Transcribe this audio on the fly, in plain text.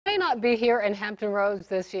not be here in Hampton Roads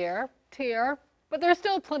this year, but there's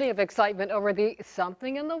still plenty of excitement over the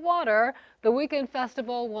Something in the Water. The weekend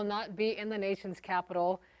festival will not be in the nation's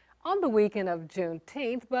capital on the weekend of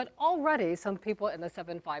Juneteenth, but already some people in the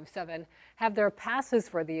 757 have their passes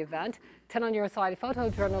for the event. 10 on Your Side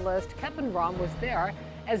photojournalist Kevin Romm was there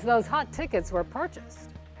as those hot tickets were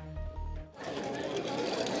purchased.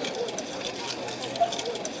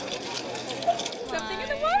 Something in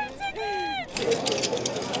the Water tickets!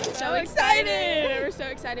 So excited! We're so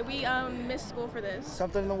excited. We missed school for this.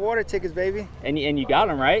 Something in the Water tickets, baby. And you got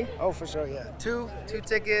them, right? Oh, for sure, yeah. Two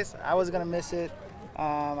tickets. I wasn't gonna miss it.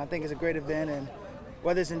 I think it's a great event, and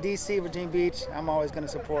whether it's in D.C., Virginia Beach, I'm always gonna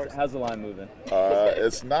support. How's the line moving?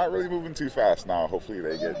 It's not really moving too fast now. Hopefully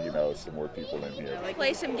they get, some more people in here. Like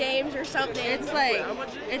play some games or something. It's like,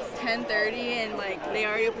 it's 10:30 and like they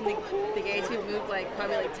already opened the gates. We've moved like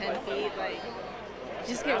probably like 10 feet. Like,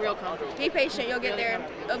 just get real comfortable. Be patient, you'll get there.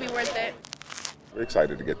 It'll be worth it. We're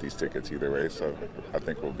excited to get these tickets either way, so I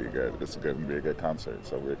think we'll be good. It's going to be a good concert,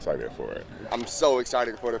 so we're excited for it. I'm so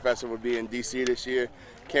excited for the festival to be in D.C. this year.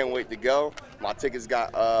 Can't wait to go. My tickets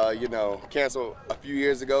got, canceled a few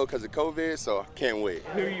years ago because of COVID, so can't wait.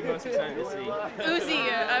 Who are you most excited to see?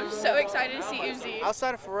 Uzi, I'm so excited to see Uzi.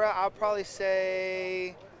 Outside of Pharrell, I'll probably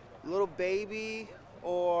say Little Baby,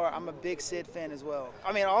 or I'm a big Sid fan as well.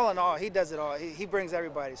 I mean, all in all, he does it all. He brings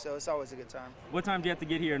everybody, so it's always a good time. What time do you have to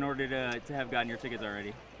get here in order to have gotten your tickets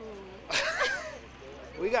already?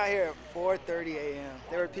 We got here at 4:30 a.m.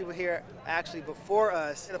 There were people here actually before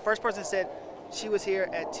us. The first person said she was here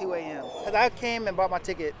at 2 a.m. Because I came and bought my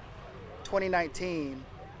ticket 2019,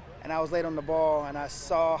 and I was late on the ball, and I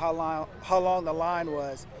saw how long the line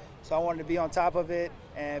was. So I wanted to be on top of it,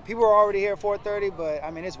 and people were already here at 4:30, but I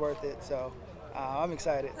mean, it's worth it, so. I'm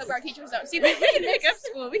excited. Hope our teachers don't see that we can make up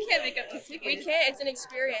school. We can't make up the tickets. We can't. It's an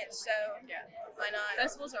experience, so yeah, why not?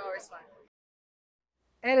 Festivals are always fun.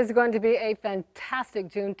 It is going to be a fantastic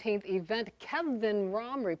Juneteenth event. Kevin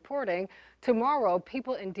Romm reporting. Tomorrow,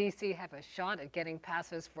 people in D.C. have a shot at getting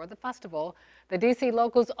passes for the festival. The D.C.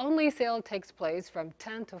 Locals Only sale takes place from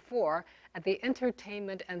 10 to 4 at the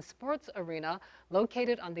Entertainment and Sports Arena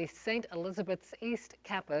located on the St. Elizabeth's East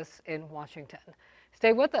campus in Washington.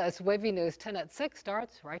 Stay with us. WAVY News 10 at 6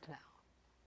 starts right now.